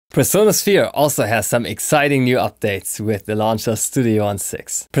PreSonus Sphere also has some exciting new updates with the launch of Studio One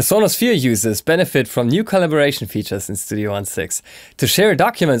 6. PreSonus Sphere users benefit from new collaboration features in Studio One 6. To share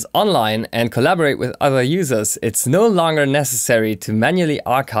documents online and collaborate with other users, it's no longer necessary to manually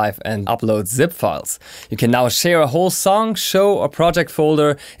archive and upload zip files. You can now share a whole song, show, or project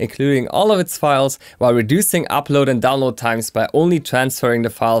folder, including all of its files, while reducing upload and download times by only transferring the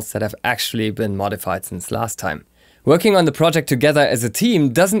files that have actually been modified since last time. Working on the project together as a team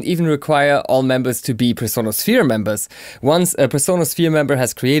doesn't even require all members to be PreSonus Sphere members. Once a PreSonus Sphere member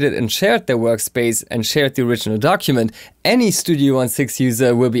has created and shared their workspace and shared the original document, any Studio One 6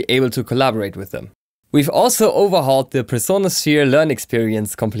 user will be able to collaborate with them. We've also overhauled the PreSonus Sphere Learn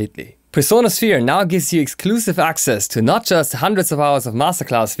experience completely. PreSonus Sphere now gives you exclusive access to not just hundreds of hours of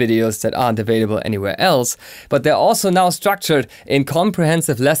masterclass videos that aren't available anywhere else, but they're also now structured in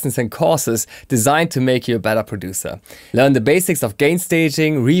comprehensive lessons and courses designed to make you a better producer. Learn the basics of gain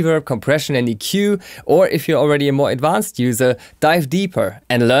staging, reverb, compression, and EQ, or if you're already a more advanced user, dive deeper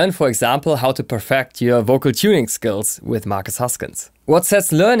and learn, for example, how to perfect your vocal tuning skills with Marcus Hoskins. What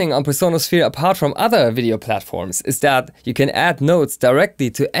sets learning on PreSonus Sphere apart from other video platforms is that you can add notes directly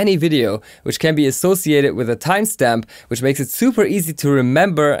to any video, which can be associated with a timestamp, which makes it super easy to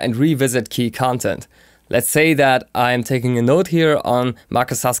remember and revisit key content. Let's say that I'm taking a note here on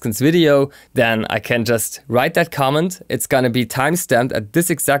Marcus Hoskins' video, then I can just write that comment. It's gonna be timestamped at this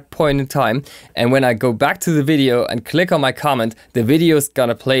exact point in time. And when I go back to the video and click on my comment, the video is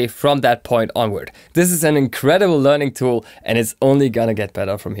gonna play from that point onward. This is an incredible learning tool and it's only gonna get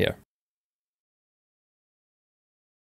better from here.